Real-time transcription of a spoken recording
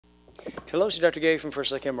Hello, this is Dr. Gay from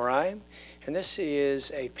First Look MRI, and this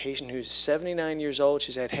is a patient who's 79 years old.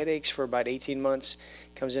 She's had headaches for about 18 months,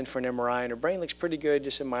 comes in for an MRI, and her brain looks pretty good,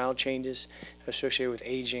 just some mild changes associated with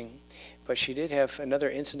aging. But she did have another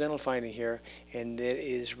incidental finding here, and that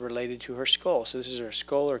is related to her skull. So this is her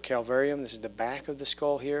skull or calvarium. This is the back of the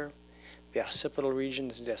skull here, the occipital region.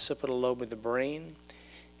 This is the occipital lobe of the brain,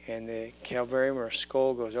 and the calvarium or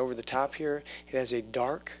skull goes over the top here. It has a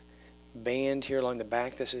dark band here along the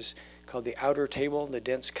back. This is called the outer table, the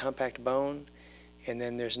dense compact bone, and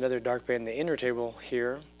then there's another dark band, the inner table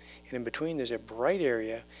here, and in between there's a bright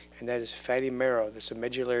area, and that is fatty marrow. That's the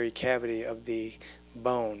medullary cavity of the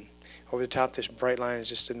bone. Over the top, this bright line is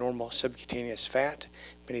just a normal subcutaneous fat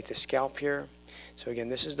beneath the scalp here. So again,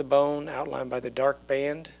 this is the bone outlined by the dark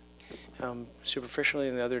band superficially,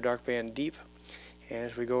 and the other dark band deep.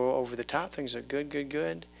 And as we go over the top, things are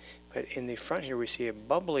good. But in the front here, we see a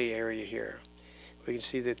bubbly area here. We can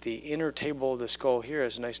see that the inner table of the skull here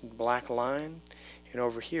is a nice black line, and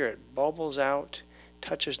over here it bubbles out,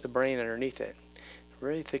 touches the brain underneath it.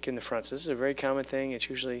 Really thick in the front. So this is a very common thing. It's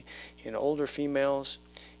usually in older females,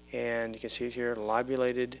 and you can see it here,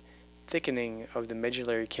 lobulated thickening of the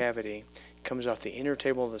medullary cavity. It comes off the inner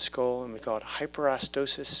table of the skull, and we call it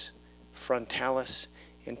hyperostosis frontalis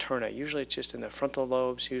interna. Usually it's just in the frontal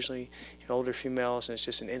lobes, usually in older females, and it's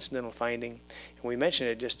just an incidental finding. And we mention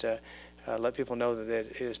it just to let people know that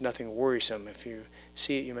it is nothing worrisome. If you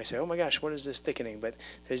see it, you may say, oh my gosh, what is this thickening? But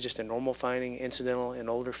it's just a normal finding, incidental in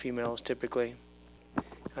older females typically.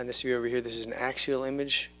 On this view over here, this is an axial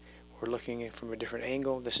image. We're looking at from a different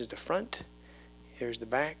angle. This is the front. Here's the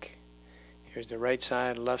back. Here's the right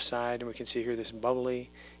side, left side, and we can see here this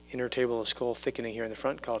bubbly inner table of skull thickening here in the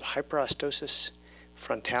front called hyperostosis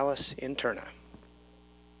frontalis interna.